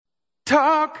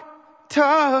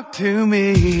Talk to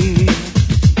me.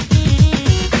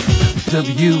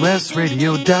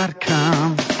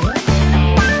 WSRadio.com.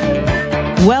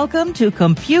 Welcome to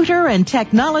Computer and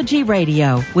Technology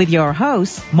Radio with your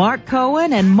hosts, Mark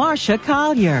Cohen and Marcia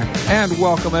Collier. And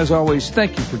welcome, as always.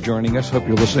 Thank you for joining us. Hope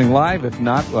you're listening live. If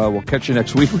not, we'll catch you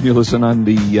next week when you listen on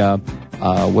the,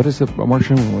 what is it,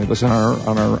 Marcia? When we listen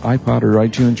on our iPod or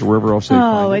iTunes or wherever else they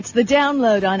find it. It's the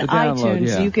download on iTunes.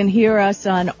 Yeah. You can hear us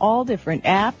on all different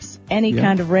apps, any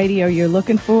kind of radio you're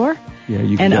looking for. Yeah,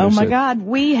 you can. And oh my God,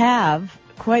 we have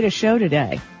quite a show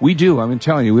today. We do. I'm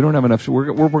telling you, we don't have enough.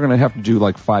 We're going to have to do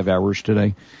like 5 hours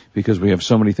today because we have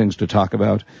so many things to talk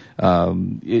about.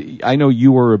 I know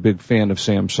you are a big fan of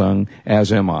Samsung,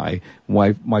 as am I.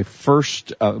 My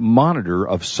first monitor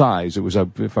of size, it was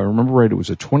if I remember right, it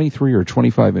was a 23 or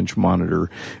 25 inch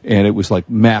monitor, and it was like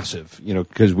massive,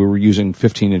 because we were using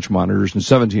 15-inch monitors and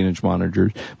 17-inch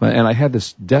monitors. And I had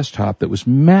this desktop that was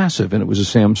massive, and it was a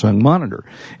Samsung monitor,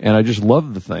 and I just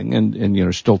loved the thing,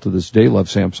 and still to this day love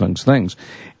Samsung's things.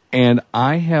 And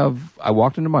I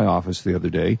walked into my office the other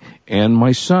day, and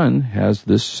my son has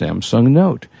this Samsung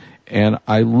Note. And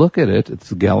I look at it, it's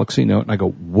the Galaxy Note, and I go,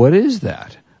 what is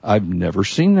that? I've never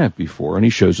seen that before. And he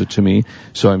shows it to me.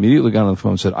 So I immediately got on the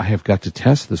phone and said, I have got to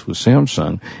test this with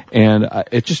Samsung. And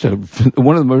it's just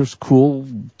one of the most cool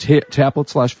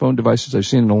tablet/phone devices I've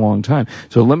seen in a long time.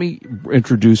 So let me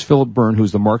introduce Philip Byrne,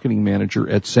 who's the marketing manager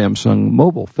at Samsung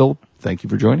Mobile. Philip, thank you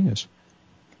for joining us.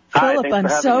 Hi,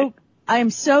 Philip, I'm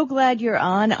so glad you're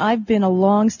on. I've been I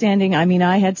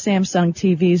had Samsung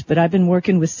TVs, but I've been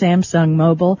working with Samsung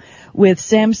Mobile, with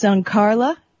Samsung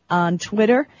Carla on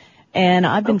Twitter, and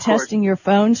I've been testing your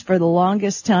phones for the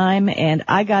longest time, and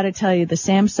I gotta tell you, the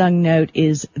Samsung Note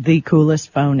is the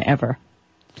coolest phone ever.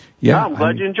 Yeah, I'm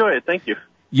glad you enjoy it. Thank you.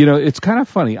 It's kind of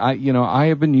funny. I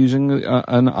have been using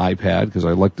an iPad because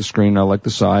I like the screen, I like the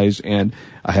size, and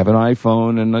I have an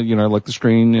iPhone, and I like the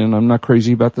screen, and I'm not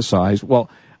crazy about the size. Well,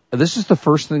 this is the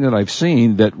first thing that I've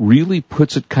seen that really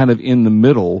puts it kind of in the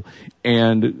middle,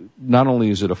 and not only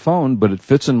is it a phone, but it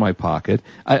fits in my pocket.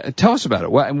 Tell us about it.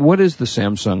 What is the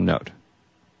Samsung Note?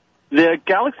 The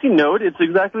Galaxy Note, it's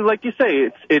exactly like you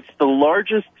say. It's the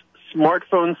largest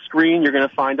smartphone screen you're going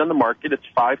to find on the market. It's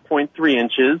 5.3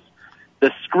 inches.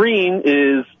 The screen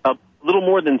is a little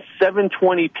more than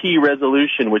 720p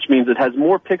resolution, which means it has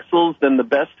more pixels than the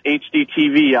best HD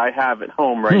TV I have at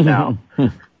home right now.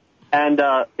 And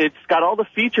it's got all the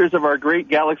features of our great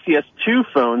Galaxy S2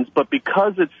 phones, but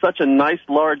because it's such a nice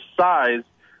large size,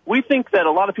 we think that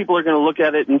a lot of people are going to look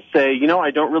at it and say,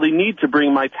 I don't really need to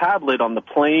bring my tablet on the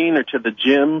plane or to the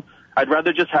gym. I'd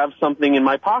rather just have something in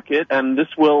my pocket, and this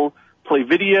will play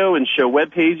video and show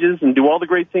web pages and do all the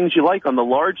great things you like on the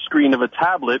large screen of a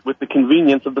tablet with the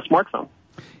convenience of the smartphone.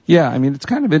 Yeah, it's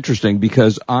kind of interesting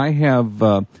because I have,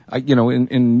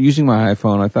 in using my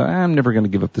iPhone, I thought, I'm never going to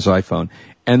give up this iPhone.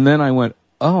 And then I went,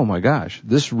 oh my gosh,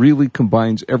 this really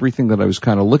combines everything that I was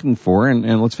kind of looking for.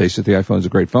 And let's face it, the iPhone's a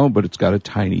great phone, but it's got a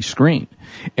tiny screen.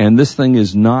 And this thing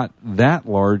is not that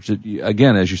large that,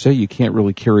 again, as you say, you can't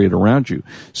really carry it around you.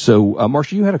 So,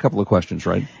 Marcia, you had a couple of questions,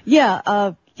 right?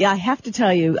 Yeah, I have to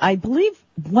tell you, I believe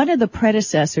one of the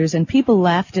predecessors, and people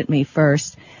laughed at me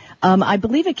first, I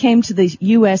believe it came to the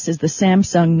U.S. as the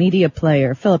Samsung Media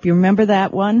Player. Philip, you remember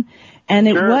that one? And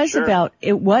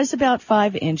it was about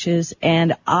 5 inches,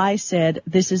 and I said,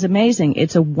 this is amazing.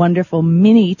 It's a wonderful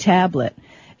mini tablet.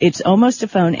 It's almost a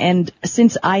phone, and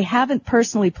since I haven't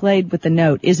personally played with the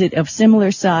Note, is it of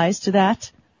similar size to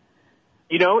that?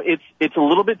 It's a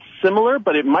little bit similar,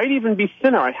 but it might even be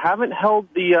thinner. I haven't held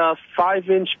the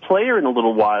 5-inch player in a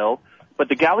little while, but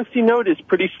the Galaxy Note is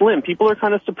pretty slim. People are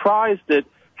kind of surprised at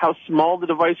how small the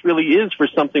device really is for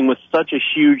something with such a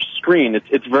huge screen.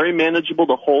 It's very manageable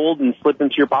to hold and slip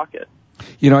into your pocket.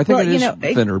 I think it is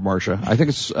thinner, Marcia. I think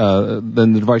it's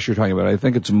than the device you're talking about. I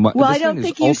think it's much. Well, I don't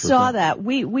think you saw that.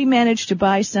 We managed to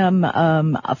buy some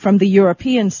from the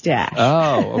European stash.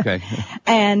 Oh, okay.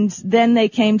 And then they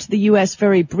came to the U.S.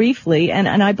 very briefly,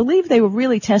 and I believe they were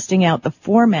really testing out the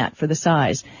format for the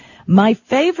size. My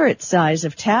favorite size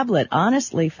of tablet,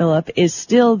 honestly, Philip, is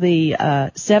still the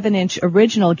 7-inch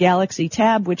original Galaxy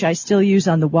Tab, which I still use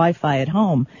on the Wi-Fi at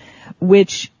home,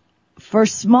 which for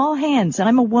small hands,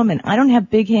 I'm a woman, I don't have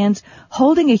big hands,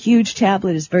 holding a huge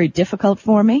tablet is very difficult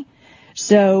for me.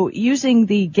 So using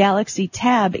the Galaxy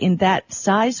Tab in that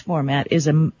size format is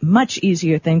a much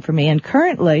easier thing for me. And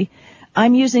currently,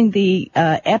 I'm using the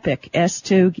Epic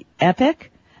S2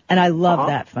 Epic, and I love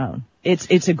that phone.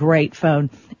 It's a great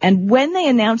phone. And when they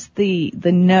announced the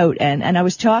Note, and I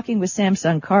was talking with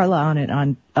Samsung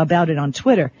Carla about it on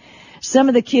Twitter, some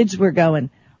of the kids were going,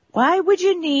 why would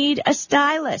you need a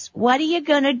stylus? What are you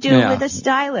going to do with a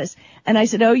stylus? And I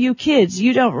said, oh, you kids,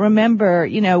 you don't remember,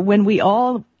 when we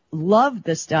all loved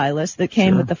the stylus that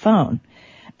came with the phone.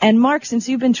 And Mark, since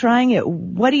you've been trying it,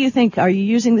 what do you think? Are you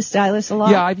using the stylus a lot?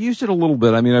 Yeah, I've used it a little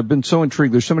bit. I mean, I've been so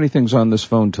intrigued. There's so many things on this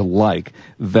phone to like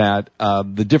that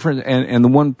the different and the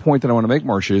one point that I want to make,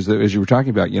 Marcia, is that as you were talking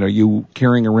about, you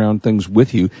carrying around things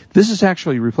with you, this is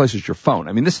actually replaces your phone.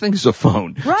 I mean, this thing is a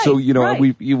phone. Right, so,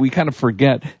 we kind of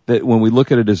forget that when we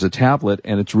look at it as a tablet,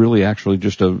 and it's really actually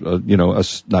just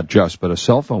not just, but a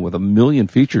cell phone with a million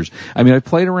features. I mean, I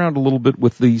played around a little bit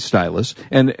with the stylus.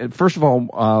 And first of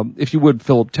all, if you would,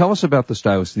 Philip, tell us about the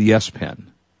stylus, the S Pen.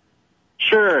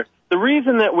 Sure. The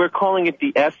reason that we're calling it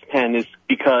the S Pen is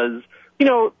because,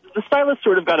 the stylus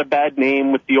sort of got a bad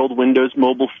name with the old Windows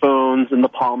mobile phones and the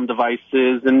Palm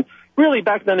devices, and really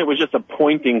back then it was just a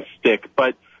pointing stick.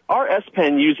 But our S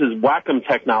Pen uses Wacom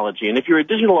technology, and if you're a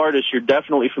digital artist, you're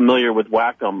definitely familiar with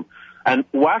Wacom. And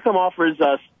Wacom offers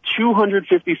us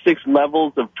 256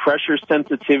 levels of pressure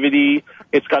sensitivity.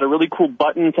 It's got a really cool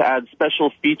button to add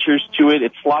special features to it.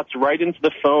 It slots right into the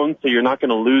phone, so you're not going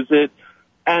to lose it.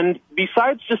 And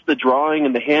besides just the drawing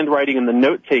and the handwriting and the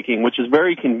note-taking, which is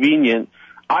very convenient,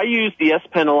 I use the S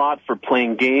Pen a lot for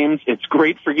playing games. It's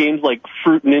great for games like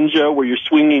Fruit Ninja, where you're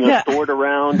swinging a sword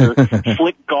around, or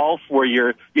Flick Golf, where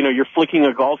you're flicking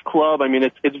a golf club. I mean,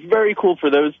 it's very cool for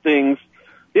those things.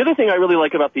 The other thing I really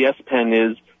like about the S Pen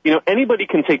is, anybody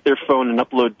can take their phone and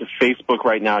upload to Facebook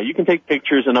right now. You can take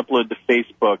pictures and upload to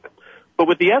Facebook. But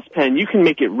with the S Pen, you can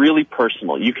make it really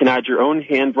personal. You can add your own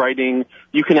handwriting.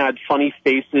 You can add funny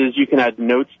faces. You can add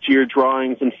notes to your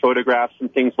drawings and photographs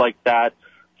and things like that.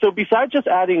 So besides just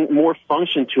adding more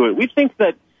function to it, we think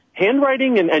that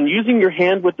handwriting and using your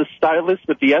hand with the stylus,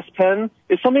 with the S Pen,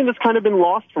 is something that's kind of been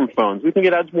lost from phones. We think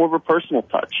it adds more of a personal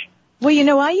touch.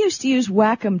 Well, I used to use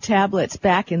Wacom tablets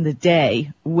back in the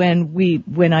day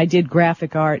when I did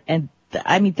graphic art, and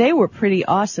they were pretty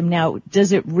awesome. Now,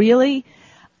 does it really,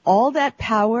 all that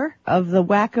power of the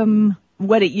Wacom,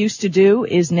 what it used to do,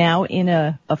 is now in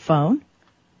a phone?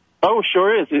 Oh,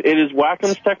 sure is. It is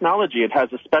Wacom's technology. It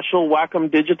has a special Wacom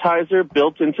digitizer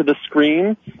built into the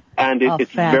screen, and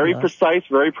it's very precise,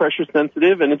 very pressure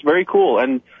sensitive, and it's very cool.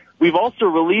 And we've also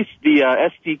released the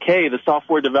SDK, the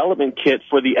software development kit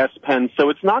for the S Pen, so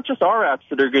it's not just our apps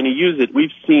that are going to use it. We've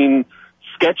seen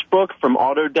Sketchbook from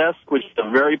Autodesk, which is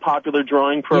a very popular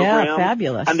drawing program. Yeah,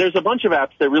 fabulous. And there's a bunch of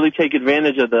apps that really take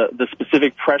advantage of the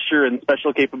specific pressure and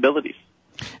special capabilities.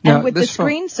 Now, and with the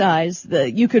screen size,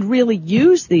 you could really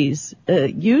use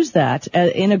that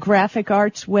in a graphic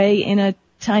arts way in a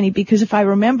tiny, because if I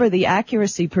remember, the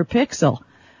accuracy per pixel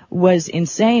was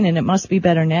insane, and it must be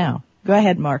better now. Go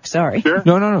ahead, Mark. Sorry. Sure.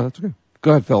 No, that's okay.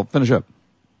 Go ahead, Phil. Finish up.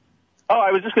 Oh,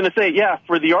 I was just going to say,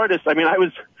 for the artists, I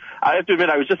have to admit,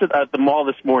 I was just at the mall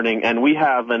this morning, and we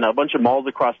have, in a bunch of malls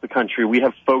across the country, we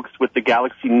have folks with the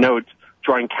Galaxy Note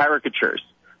drawing caricatures.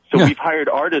 So we've hired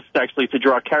artists actually to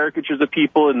draw caricatures of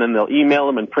people, and then they'll email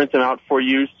them and print them out for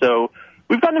you. So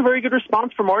we've gotten a very good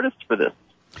response from artists for this.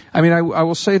 I mean, I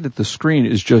will say that the screen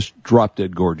is just drop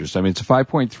dead gorgeous. I mean, it's a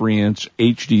 5.3-inch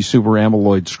HD Super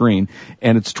AMOLED screen,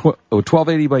 and it's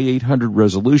 1280 by 800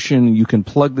 resolution. You can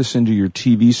plug this into your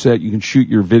TV set. You can shoot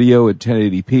your video at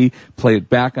 1080p, play it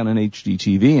back on an HD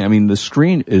TV. I mean, the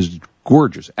screen is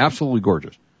gorgeous, absolutely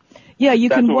gorgeous. Yeah, you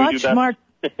can watch, Mark.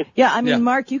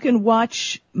 Mark, you can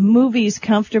watch movies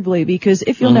comfortably, because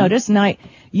if you'll notice,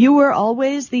 you were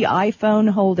always the iPhone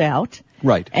holdout.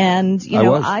 Right. And,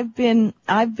 I've been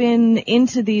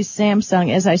into these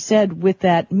Samsung, as I said, with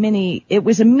that it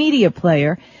was a media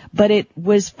player, but it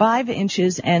was 5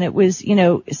 inches, and it was,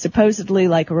 supposedly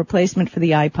like a replacement for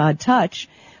the iPod Touch.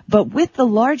 But with the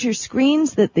larger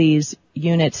screens that these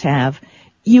units have,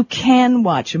 you can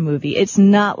watch a movie. It's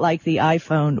not like the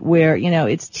iPhone where,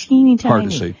 it's teeny tiny.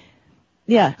 Hard to see.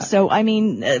 Yeah, so,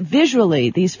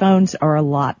 visually, these phones are a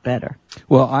lot better.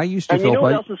 Well, I used to feel... And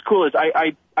what else is cool is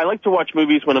I like to watch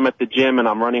movies when I'm at the gym and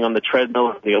I'm running on the treadmill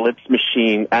or the ellipse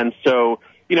machine, and so,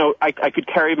 I could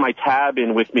carry my tab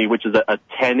in with me, which is a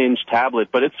 10-inch tablet,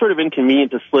 but it's sort of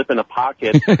inconvenient to slip in a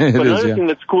pocket. But another thing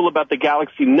that's cool about the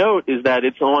Galaxy Note is that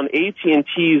it's on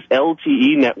AT&T's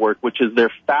LTE network, which is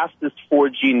their fastest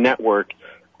 4G network,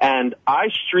 and I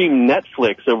stream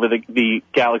Netflix over the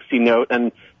Galaxy Note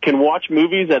and can watch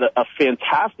movies at a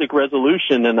fantastic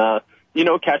resolution and,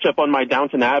 catch up on my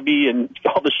Downton Abbey and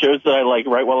all the shows that I like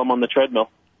right while I'm on the treadmill.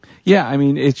 Yeah, I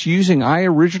mean, I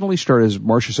originally started, as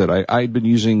Marcia said, I'd been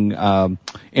using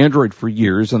Android for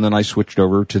years, and then I switched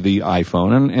over to the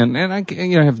iPhone, and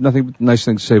I have nothing nice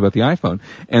things to say about the iPhone.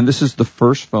 And this is the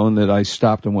first phone that I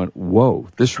stopped and went, whoa,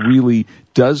 this really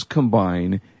does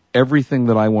combine everything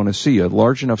that I want to see. A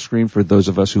large enough screen for those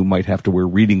of us who might have to wear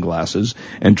reading glasses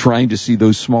and trying to see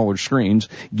those smaller screens,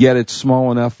 yet it's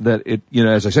small enough that it,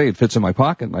 as I say, it fits in my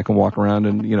pocket and I can walk around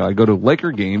and, I go to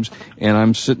Laker games and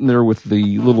I'm sitting there with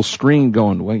the little screen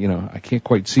going, well, I can't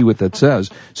quite see what that says.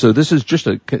 So this is just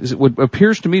what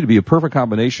appears to me to be a perfect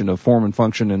combination of form and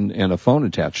function and a phone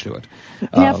attached to it.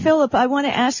 Now, Philip, I want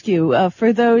to ask you,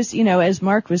 for those, as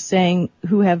Mark was saying,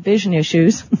 who have vision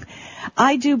issues,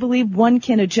 I do believe one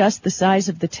can adjust the size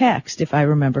of the text, if I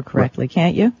remember correctly,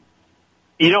 can't you?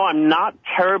 I'm not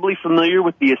terribly familiar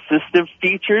with the assistive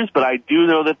features, but I do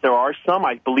know that there are some.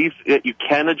 I believe that you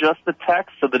can adjust the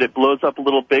text so that it blows up a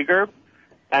little bigger.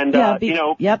 And,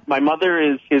 yep. My mother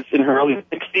is in her early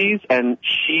 60s, and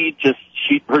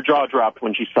her jaw dropped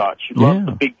when she saw it. She loves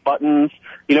the big buttons.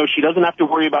 She doesn't have to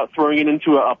worry about throwing it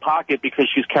into a pocket because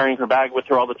she's carrying her bag with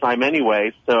her all the time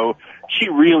anyway. So she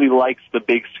really likes the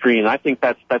big screen. I think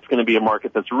that's going to be a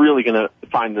market that's really going to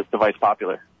find this device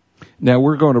popular. Now,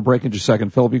 we're going to break in just a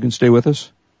second. Philip, you can stay with us?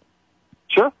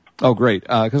 Sure. Oh, great.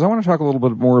 Because I want to talk a little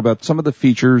bit more about some of the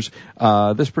features.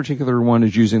 This particular one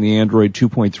is using the Android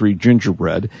 2.3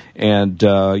 Gingerbread, and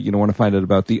want to find out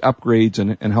about the upgrades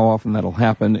and how often that'll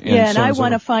happen. And I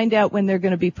want to find out when they're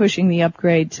going to be pushing the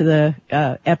upgrade to the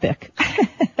Epic.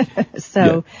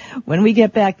 When we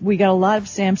get back, we got a lot of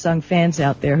Samsung fans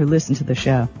out there who listen to the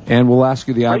show. And we'll ask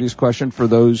you the obvious question for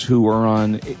those who are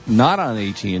not on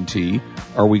AT&T.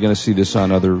 Are we going to see this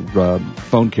on other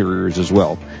phone carriers as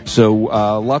well? So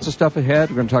lots of stuff ahead.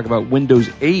 We're going to talk about Windows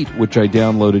 8, which I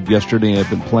downloaded yesterday and I've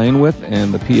been playing with,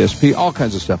 and the PSP. All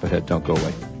kinds of stuff ahead. Don't go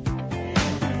away.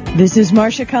 This is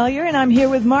Marcia Collier, and I'm here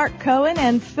with Mark Cohen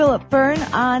and Philip Byrne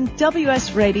on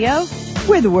WS Radio.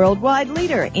 We're the worldwide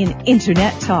leader in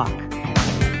Internet talk.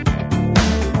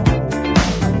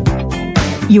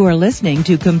 You are listening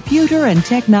to Computer and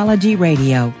Technology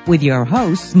Radio with your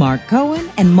hosts, Mark Cohen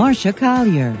and Marcia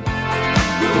Collier.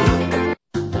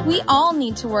 We all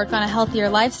need to work on a healthier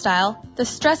lifestyle. The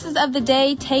stresses of the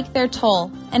day take their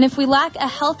toll, and if we lack a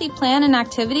healthy plan and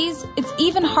activities, it's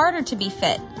even harder to be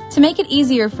fit. To make it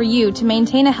easier for you to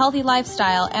maintain a healthy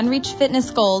lifestyle and reach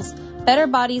fitness goals, Better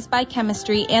Bodies by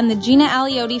Chemistry and the Gina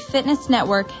Aliotti Fitness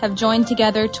Network have joined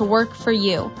together to work for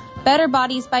you. Better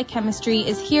Bodies by Chemistry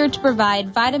is here to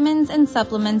provide vitamins and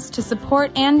supplements to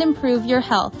support and improve your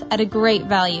health at a great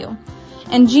value.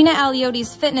 And Gina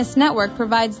Aliotti's Fitness Network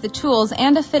provides the tools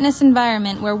and a fitness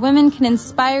environment where women can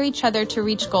inspire each other to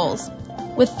reach goals.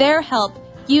 With their help,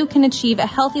 you can achieve a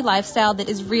healthy lifestyle that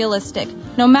is realistic,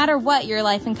 no matter what your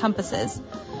life encompasses.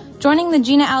 Joining the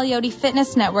Gina Aliotti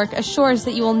Fitness Network assures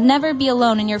that you will never be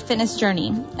alone in your fitness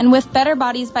journey. And with Better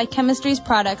Bodies by Chemistry's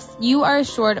products, you are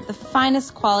assured of the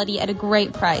finest quality at a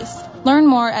great price. Learn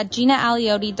more at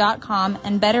GinaAliotti.com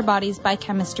and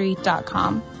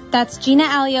BetterBodiesByChemistry.com. That's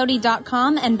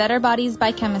GinaAliotti.com and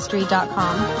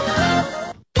BetterBodiesByChemistry.com.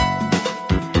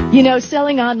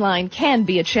 Selling online can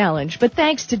be a challenge, but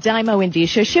thanks to Dymo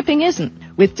Indicia, shipping isn't.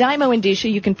 With Dymo Indicia,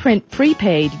 you can print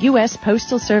prepaid U.S.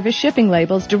 Postal Service shipping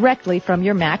labels directly from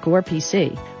your Mac or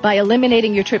PC. By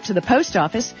eliminating your trip to the post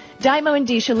office, Dymo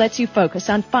Indicia lets you focus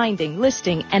on finding,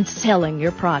 listing, and selling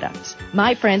your products.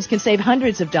 My friends can save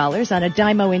hundreds of dollars on a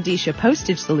Dymo Indicia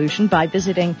postage solution by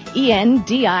visiting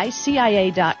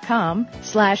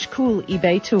endicia.com/cool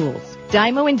eBay tools.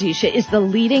 Dymo Indicia is the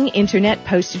leading internet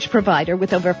postage provider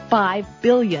with over $5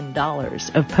 billion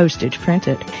of postage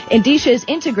printed. Indicia is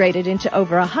integrated into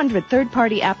over 100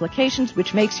 third-party applications,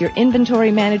 which makes your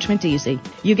inventory management easy.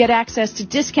 You get access to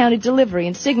discounted delivery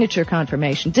and signature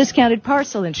confirmation, discounted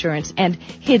parcel insurance, and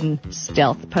hidden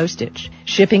stealth postage.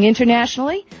 Shipping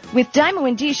internationally? With Dymo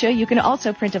Indicia, you can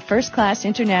also print a first-class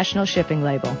international shipping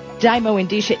label. Dymo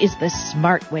Indicia is the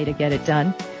smart way to get it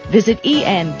done. Visit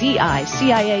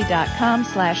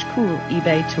endicia.com/cool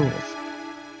eBay tools.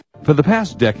 For the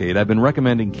past decade, I've been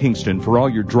recommending Kingston for all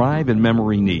your drive and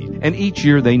memory need, and each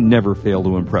year they never fail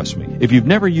to impress me. If you've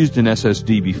never used an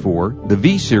SSD before, the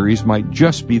V-Series might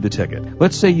just be the ticket.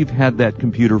 Let's say you've had that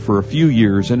computer for a few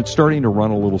years and it's starting to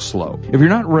run a little slow. If you're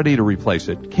not ready to replace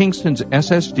it, Kingston's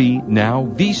SSD Now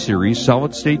V-Series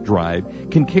solid-state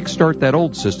drive can kickstart that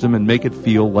old system and make it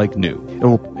feel like new. It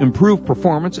will improve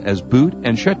performance as boot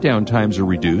and shutdown times are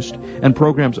reduced, and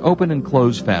programs open and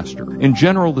close faster. In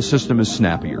general, the system is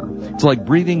snappier. It's like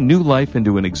breathing new life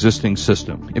into an existing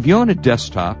system. If you own a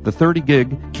desktop, the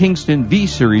 30-gig Kingston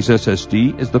V-Series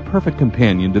SSD is the perfect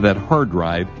companion to that hard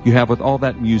drive you have with all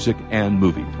that music and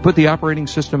movies. Put the operating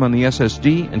system on the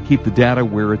SSD and keep the data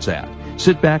where it's at.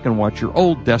 Sit back and watch your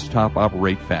old desktop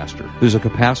operate faster. There's a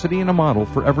capacity and a model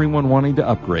for everyone wanting to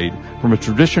upgrade from a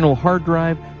traditional hard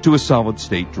drive to a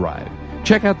solid-state drive.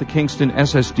 Check out the Kingston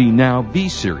SSD Now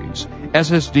V-Series.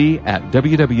 SSD at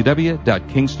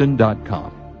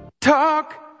www.kingston.com.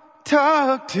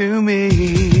 Talk to me.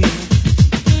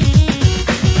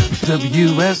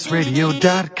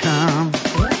 WSRadio.com.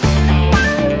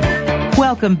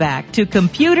 Welcome back to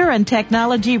Computer and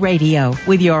Technology Radio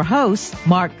with your hosts,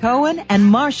 Mark Cohen and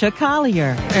Marcia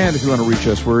Collier. And if you want to reach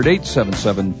us, we're at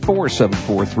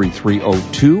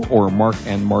 877-474-3302 or Mark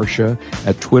and Marcia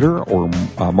at Twitter or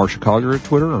Marcia Collier at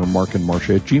Twitter or Mark and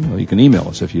Marcia at Gmail. You can email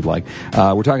us if you'd like.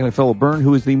 We're talking to Philip Byrne,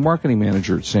 who is the marketing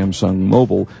manager at Samsung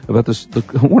Mobile, about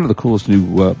one of the coolest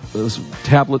new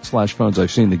tablet/phones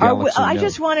I've seen, the Galaxy I Note.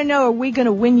 just want to know, are we going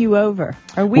to win you over?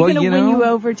 Are we going to win you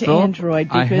over to Phil, Android?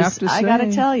 Because I got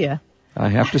to tell you. I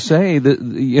have to say that,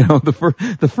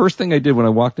 the first thing I did when I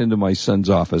walked into my son's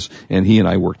office, and he and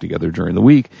I worked together during the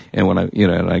week, and when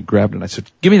I grabbed it and I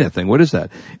said, give me that thing, what is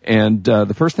that? And,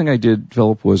 the first thing I did,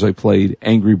 Philip, was I played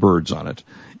Angry Birds on it.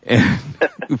 And,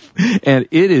 and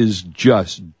it is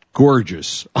just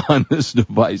gorgeous on this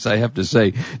device, I have to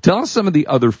say. Tell us some of the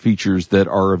other features that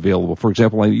are available. For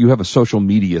example, you have a social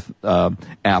media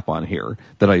app on here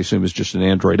that I assume is just an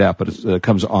Android app, but it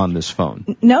comes on this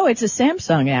phone. No, it's a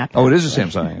Samsung app. Oh, it is a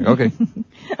Samsung app. Okay.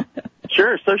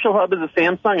 Sure. Social Hub is a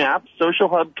Samsung app. Social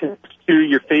Hub connects to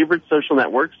your favorite social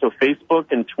networks, so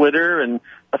Facebook and Twitter and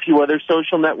a few other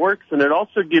social networks, and it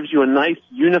also gives you a nice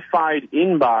unified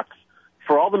inbox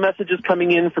for all the messages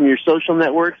coming in from your social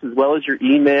networks, as well as your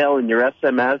email and your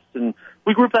SMS, and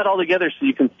we group that all together so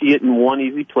you can see it in one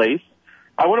easy place.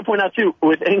 I want to point out, too,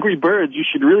 with Angry Birds, you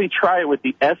should really try it with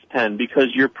the S Pen because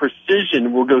your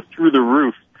precision will go through the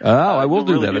roof. Oh, I will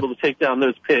do really that. Be able to take down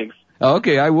those pigs.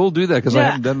 Okay, I will do that because I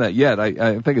haven't done that yet.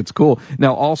 I think it's cool.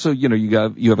 Now, also, you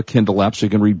have a Kindle app, so you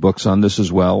can read books on this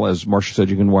as well. As Marcia said,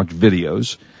 you can watch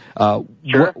videos.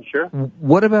 Sure.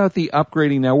 What about the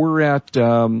upgrading? Now we're at,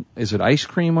 is it Ice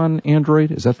Cream on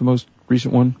Android? Is that the most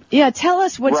recent one? Yeah, tell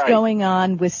us what's going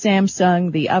on with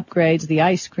Samsung, the upgrades, the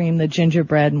ice cream, the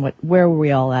gingerbread, and where were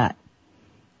we all at?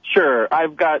 Sure.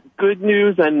 I've got good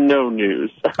news and no news.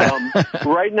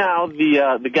 Right now,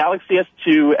 the Galaxy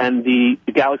S2 and the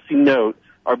Galaxy Note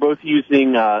are both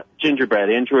using Gingerbread,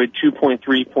 Android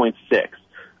 2.3.6.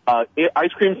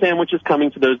 Ice cream sandwich is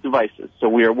coming to those devices. So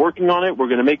we are working on it. We're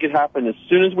going to make it happen as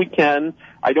soon as we can.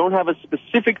 I don't have a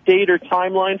specific date or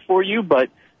timeline for you, but,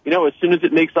 as soon as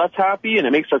it makes us happy and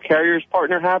it makes our carrier's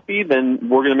partner happy, then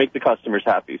we're going to make the customers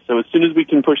happy. So as soon as we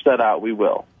can push that out, we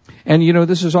will. And,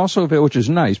 this is also available, which is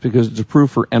nice because it's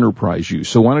approved for enterprise use.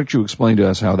 So why don't you explain to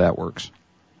us how that works?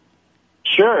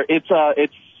 Sure. It's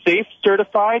SAFE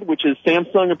certified, which is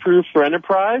Samsung approved for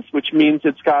enterprise, which means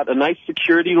it's got a nice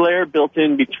security layer built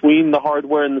in between the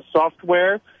hardware and the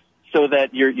software so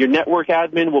that your network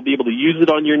admin will be able to use it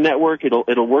on your network.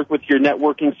 It'll work with your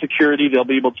networking security. They'll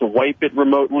be able to wipe it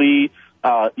remotely,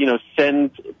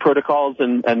 send protocols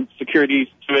and securities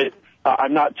to it.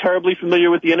 I'm not terribly familiar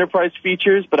with the enterprise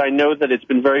features, but I know that it's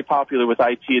been very popular with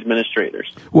IT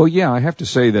administrators. Well, yeah, I have to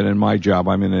say that in my job,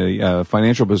 I'm in a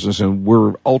financial business, and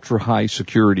we're ultra-high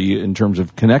security in terms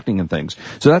of connecting and things.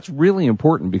 So that's really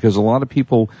important because a lot of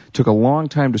people took a long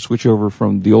time to switch over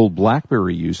from the old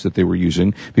BlackBerry use that they were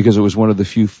using because it was one of the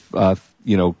few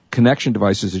connection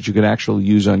devices that you could actually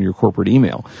use on your corporate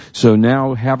email. So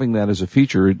now having that as a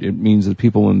feature, it means that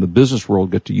people in the business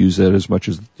world get to use that as much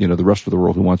as, the rest of the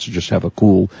world who wants to just have a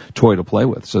cool toy to play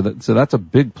with. So that's a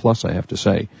big plus, I have to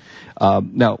say.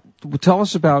 Now, tell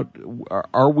us about,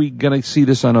 are we going to see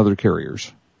this on other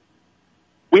carriers?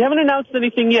 We haven't announced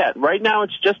anything yet. Right now,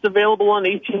 it's just available on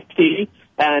AT&T.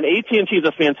 And AT&T is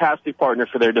a fantastic partner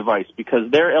for their device because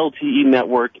their LTE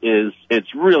network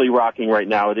it's really rocking right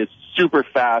now. It is super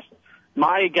fast.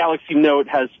 My Galaxy Note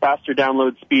has faster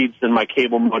download speeds than my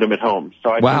cable modem at home.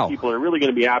 So I think people are really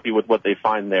going to be happy with what they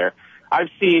find there. I've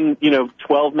seen,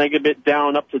 12 megabit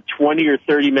down up to 20 or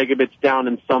 30 megabits down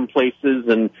in some places.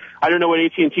 And I don't know what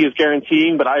AT&T is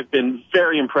guaranteeing, but I've been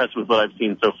very impressed with what I've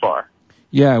seen so far.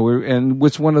 Yeah, and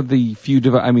it's one of the few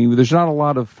there's not a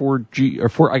lot of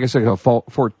 4G, or I guess I call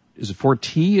it is it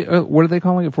 4T? What are they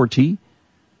calling it, 4T?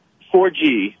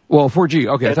 4G. Well, 4G,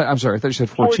 okay, I'm sorry, I thought you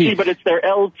said 4T. 4G, but it's their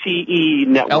LTE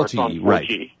network on 4G.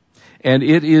 Right. And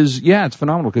it is, it's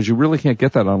phenomenal because you really can't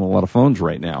get that on a lot of phones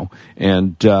right now.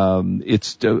 And, all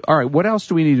right, what else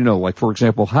do we need to know? Like, for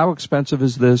example, how expensive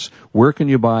is this? Where can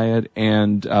you buy it?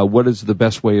 And, what is the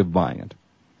best way of buying it?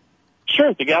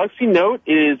 Sure. The Galaxy Note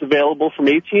is available from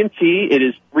AT&T. It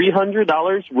is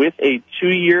 $300 with a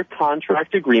 2-year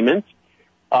contract agreement.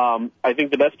 I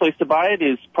think the best place to buy it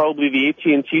is probably the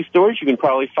AT&T stores. You can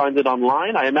probably find it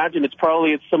online. I imagine it's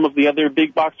probably at some of the other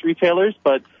big box retailers,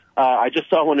 but I just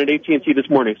saw one at AT&T this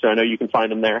morning, so I know you can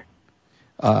find them there.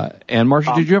 And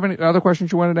Marcia, did you have any other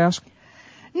questions you wanted to ask?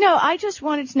 No, I just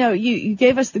wanted to know, you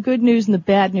gave us the good news and the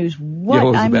bad news. What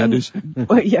was the bad news?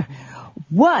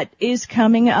 What is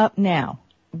coming up now?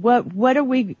 What are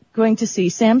we going to see?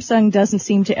 Samsung doesn't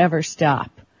seem to ever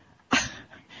stop.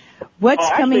 What's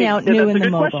coming out new in the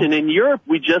mobile? That's a good question. In Europe,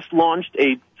 we just launched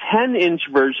a 10-inch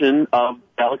version of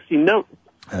Galaxy Note.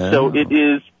 So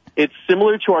it's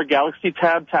similar to our Galaxy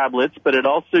Tab tablets, but it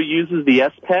also uses the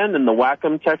S Pen and the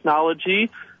Wacom technology.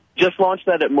 Just launched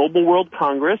that at Mobile World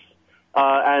Congress,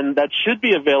 and that should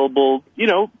be available,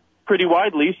 pretty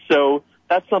widely. So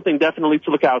that's something definitely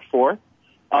to look out for.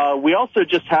 We also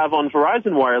just have on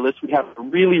Verizon Wireless, we have a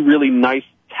really, really nice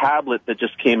tablet that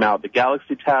just came out, the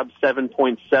Galaxy Tab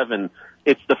 7.7.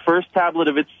 It's the first tablet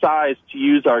of its size to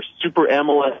use our Super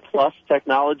AMOLED Plus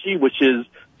technology, which is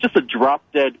just a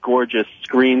drop-dead gorgeous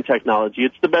screen technology.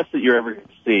 It's the best that you're ever going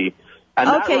to see. And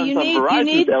that runs on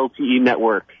Verizon's LTE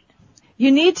network.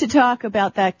 You need to talk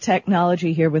about that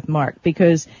technology here with Mark,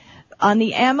 because on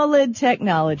the AMOLED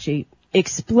technology,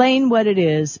 explain what it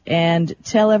is and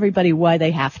tell everybody why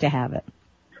they have to have it.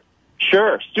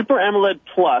 Sure. Super AMOLED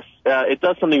Plus, it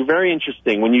does something very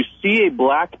interesting. When you see a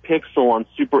black pixel on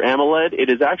Super AMOLED, it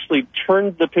has actually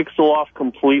turned the pixel off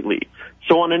completely.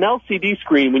 So on an LCD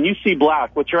screen, when you see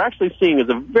black, what you're actually seeing is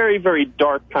a very, very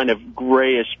dark kind of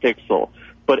grayish pixel.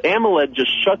 But AMOLED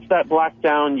just shuts that black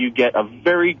down. You get a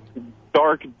very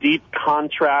dark, deep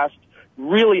contrast,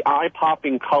 really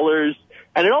eye-popping colors.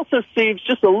 And it also saves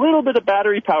just a little bit of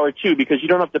battery power, too, because you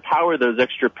don't have to power those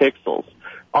extra pixels.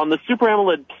 On the Super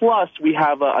AMOLED Plus, we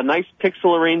have a nice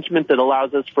pixel arrangement that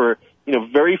allows us for,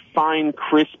 very fine,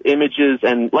 crisp images.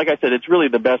 And like I said, it's really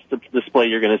the best display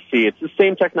you're going to see. It's the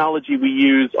same technology we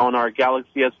use on our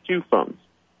Galaxy S2 phones.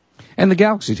 And the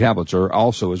Galaxy tablets are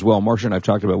also as well. Marcia and I have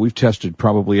talked about, we've tested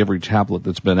probably every tablet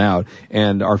that's been out,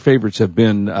 and our favorites have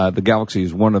been, the Galaxy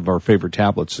is one of our favorite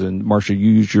tablets. And Marcia,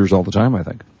 you use yours all the time, I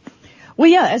think. Well,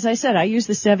 yeah, as I said, I use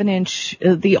the 7-inch,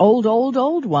 the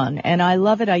old one, and I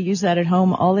love it. I use that at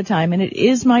home all the time, and it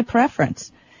is my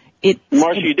preference.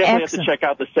 Marcia, you definitely have to check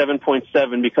out the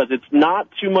 7.7 because it's not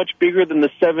too much bigger than the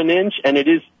 7-inch, and it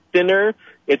is thinner.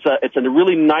 It's a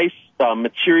really nice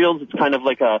materials. It's kind of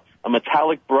like a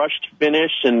metallic brushed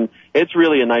finish, and it's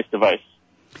really a nice device.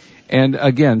 And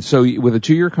again, so with a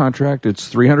 2-year contract,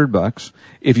 it's $300.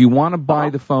 If you want to buy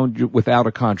the phone without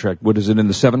a contract, what is it, in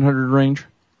the 700 range?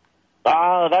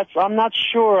 I'm not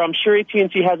sure. I'm sure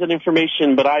AT&T has that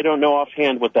information, but I don't know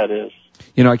offhand what that is.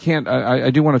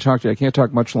 I do want to talk to you. I can't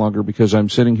talk much longer because I'm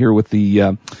sitting here with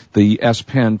the S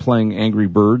Pen playing Angry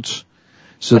Birds.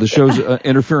 So the show's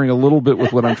interfering a little bit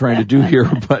with what I'm trying to do here,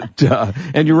 but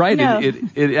and you're right, no.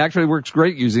 It actually works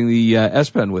great using the S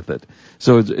Pen with it.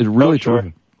 So it's really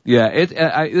terrific. Yeah,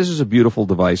 this is a beautiful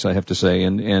device, I have to say,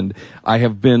 and I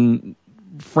have been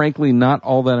frankly not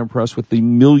all that impressed with the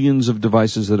millions of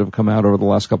devices that have come out over the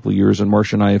last couple of years, and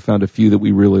Marcia and I have found a few that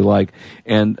we really like,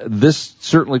 and this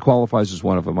certainly qualifies as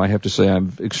one of them. I have to say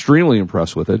I'm extremely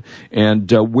impressed with it.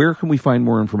 And where can we find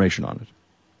more information on it?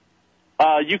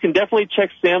 You can definitely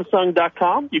check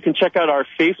Samsung.com. You can check out our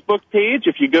Facebook page.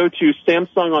 If you go to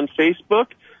Samsung on Facebook,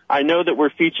 I know that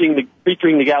we're featuring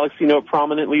the Galaxy Note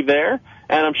prominently there,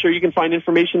 and I'm sure you can find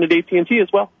information at AT&T as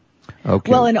well.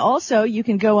 Okay. Well, and also you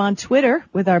can go on Twitter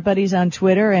with our buddies on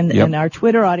Twitter, and our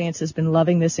Twitter audience has been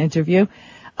loving this interview.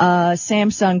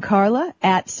 Samsung Carla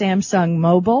at Samsung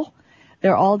Mobile.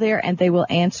 They're all there, and they will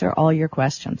answer all your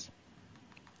questions.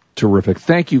 Terrific.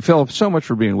 Thank you, Philip, so much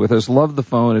for being with us. Love the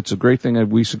phone. It's a great thing that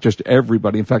we suggest to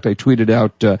everybody. In fact, I tweeted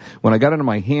out, when I got it in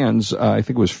my hands, I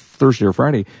think it was Thursday or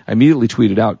Friday, I immediately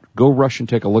tweeted out, go rush and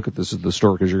take a look at this at the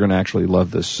store because you're going to actually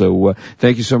love this. So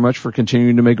thank you so much for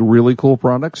continuing to make really cool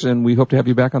products, and we hope to have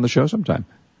you back on the show sometime.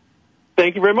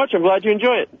 Thank you very much. I'm glad you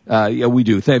enjoy it. Yeah, we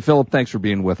do. Philip, thanks for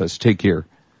being with us. Take care.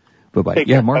 Bye-bye. Take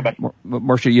care. Bye-bye.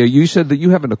 Marcia, you said that you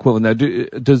have an equivalent. Now,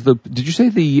 did you say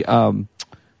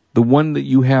the one that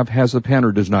you have has a pen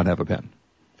or does not have a pen?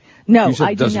 No,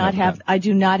 I do not have. I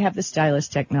do not have the stylus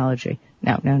technology.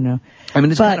 No. I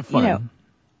mean, it's kind of fun.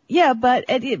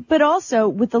 But also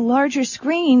with the larger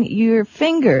screen, your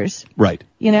fingers. Right.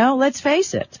 Let's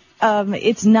face it.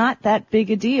 It's not that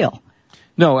big a deal.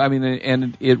 No, I mean,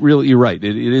 and it really, you're right.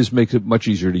 It makes it much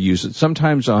easier to use it.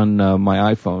 Sometimes on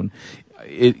my iPhone,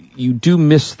 you do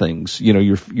miss things.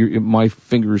 My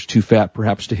finger is too fat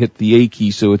perhaps to hit the A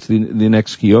key, so it's the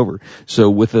next key over. So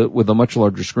with a much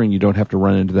larger screen, you don't have to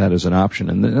run into that as an option.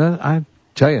 And I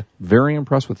tell you, very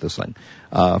impressed with this thing.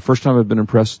 First time I've been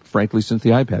impressed, frankly, since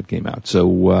the iPad came out.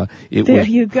 So there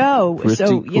you go.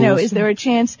 So cool. Is there a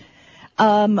chance?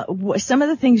 Some of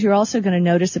the things you're also going to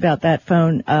notice about that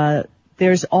phone.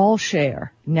 there's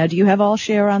AllShare. Now, do you have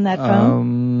AllShare on that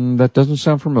phone? That doesn't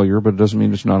sound familiar, but it doesn't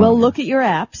mean it's not Well, on look at your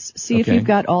apps. See if you've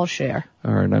got AllShare.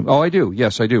 All right. I do.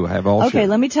 Yes, I do. I have AllShare. Okay,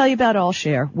 let me tell you about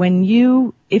AllShare.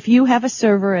 If you have a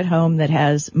server at home that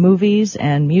has movies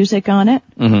and music on it,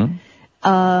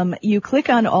 you click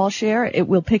on AllShare, it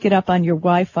will pick it up on your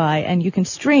Wi-Fi, and you can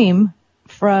stream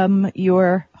from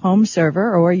your home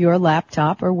server or your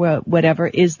laptop or whatever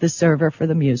is the server for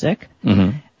the music.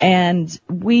 And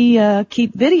we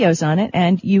keep videos on it,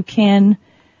 and you can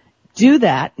do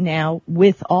that now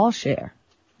with AllShare.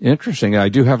 Interesting. I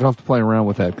do have to play around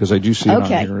with that because I do see it on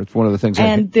here. It's one of the things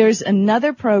there's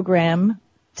another program.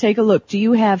 Take a look. Do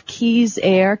you have Keys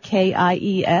Air,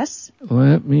 Kies?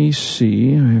 Let me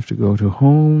see. I have to go to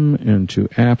Home and to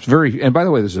Apps. And by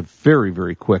the way, this is a very,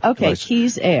 very quick place.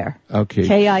 Keys Air. Okay.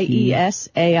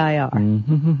 Kiesair.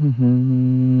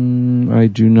 I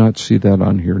do not see that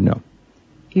on here, no.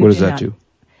 What does that do?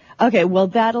 Okay, well,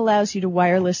 that allows you to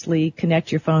wirelessly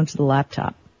connect your phone to the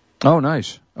laptop. Oh,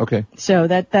 nice. Okay. So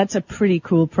that's a pretty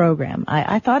cool program.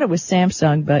 I thought it was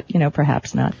Samsung, but,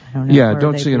 perhaps not. I don't know. Yeah,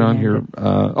 don't see it on here.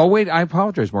 Wait, I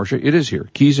apologize, Marcia. It is here.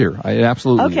 Keys here. I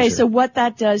absolutely Okay, so what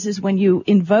that does is when you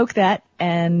invoke that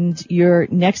and you're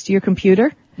next to your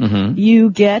computer, you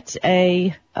get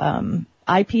a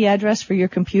IP address for your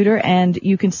computer, and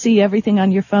you can see everything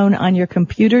on your phone on your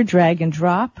computer, drag and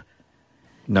drop.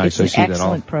 Nice. It's an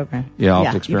excellent program. Yeah, I'll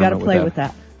have to experiment you got to play with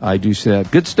that. I do see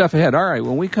that. Good stuff ahead. All right,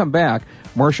 when we come back,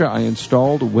 Marcia, I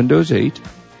installed Windows 8,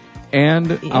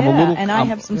 and I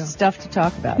have some stuff to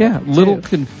talk about. Yeah, a little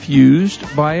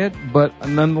confused by it, but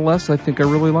nonetheless, I think I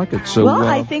really like it. So,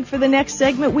 I think for the next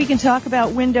segment, we can talk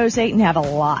about Windows 8 and have a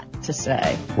lot to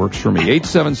say. Works for me.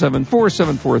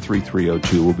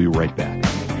 877-474-3302. We'll be right back.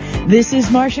 This is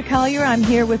Marcia Collier. I'm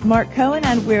here with Mark Cohen,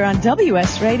 and we're on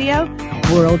WS Radio,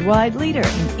 worldwide leader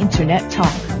in Internet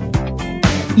talk.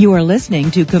 You are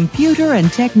listening to Computer and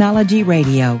Technology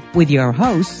Radio with your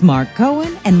hosts, Mark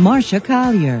Cohen and Marcia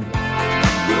Collier.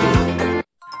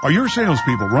 Are your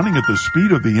salespeople running at the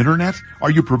speed of the Internet?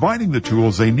 Are you providing the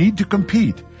tools they need to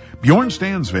compete? Bjorn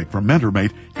Stansvik from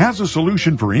MentorMate has a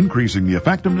solution for increasing the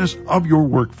effectiveness of your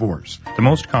workforce. The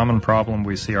most common problem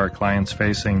we see our clients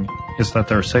facing is that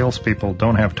their salespeople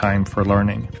don't have time for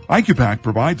learning. IQPAC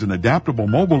provides an adaptable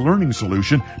mobile learning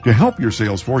solution to help your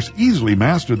sales force easily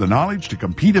master the knowledge to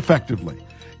compete effectively.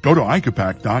 Go to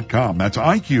IQPAC.com. That's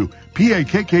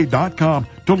IQPAKK.com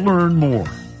to learn more.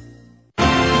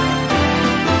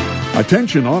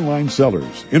 Attention online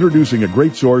sellers, introducing a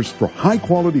great source for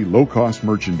high-quality, low-cost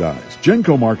merchandise.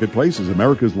 Genco Marketplace is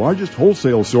America's largest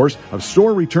wholesale source of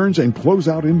store returns and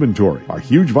closeout inventory. Our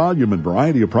huge volume and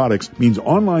variety of products means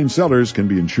online sellers can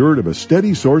be assured of a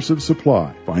steady source of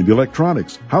supply. Find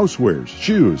electronics, housewares,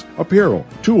 shoes, apparel,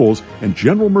 tools, and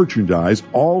general merchandise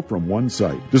all from one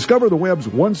site. Discover the web's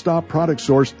one-stop product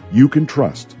source you can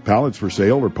trust. Pallets for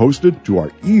sale are posted to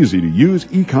our easy-to-use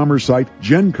e-commerce site,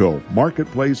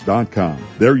 GencoMarketplace.com.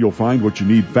 There you'll find what you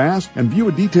need fast and view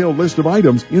a detailed list of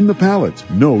items in the pallets.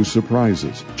 No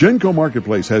surprises. Genco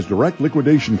Marketplace has direct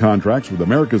liquidation contracts with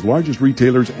America's largest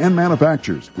retailers and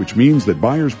manufacturers, which means that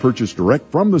buyers purchase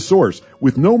direct from the source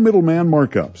with no middleman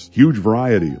markups. Huge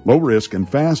variety, low risk, and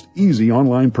fast, easy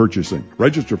online purchasing.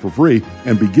 Register for free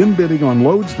and begin bidding on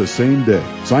loads the same day.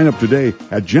 Sign up today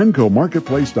at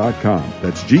GencoMarketplace.com.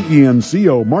 That's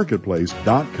GENCO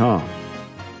Marketplace.com.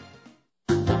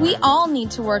 We all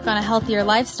need to work on a healthier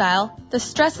lifestyle. The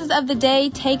stresses of the day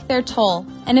take their toll,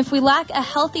 and if we lack a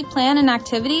healthy plan and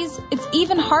activities, it's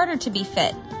even harder to be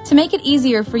fit. To make it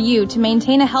easier for you to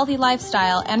maintain a healthy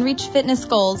lifestyle and reach fitness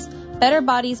goals, Better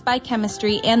Bodies by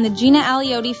Chemistry and the Gina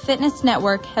Aliotti Fitness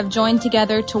Network have joined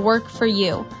together to work for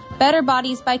you. Better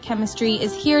Bodies by Chemistry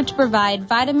is here to provide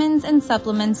vitamins and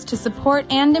supplements to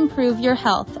support and improve your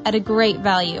health at a great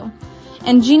value.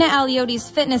 And Gina Aliotti's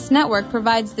Fitness Network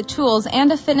provides the tools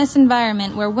and a fitness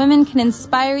environment where women can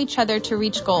inspire each other to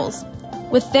reach goals.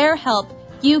 With their help,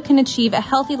 you can achieve a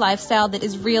healthy lifestyle that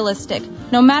is realistic,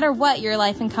 no matter what your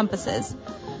life encompasses.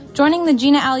 Joining the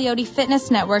Gina Aliotti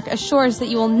Fitness Network assures that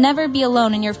you will never be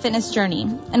alone in your fitness journey.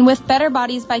 And with Better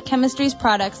Bodies by Chemistry's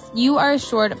products, you are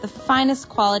assured of the finest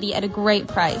quality at a great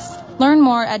price. Learn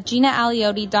more at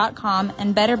GinaAliotti.com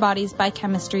and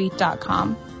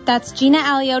BetterBodiesByChemistry.com. That's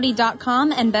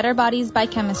GinaAliotti.com and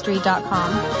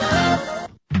BetterBodiesByChemistry.com.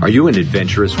 Are you an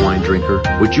adventurous wine drinker?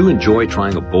 Would you enjoy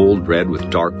trying a bold red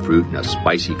with dark fruit and a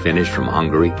spicy finish from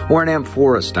Hungary? Or an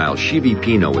amphora-style Chivi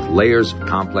Pinot with layers of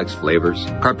complex flavors?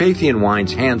 Carpathian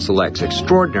Wines hand selects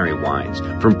extraordinary wines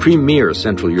from premier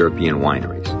Central European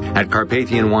wineries. At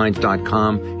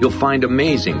CarpathianWines.com, you'll find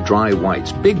amazing dry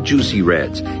whites, big juicy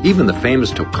reds, even the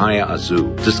famous Tokaja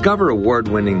Azul. Discover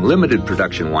award-winning limited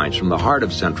production wines from the heart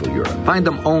of Central Europe. Find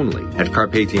them only at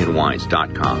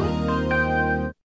CarpathianWines.com.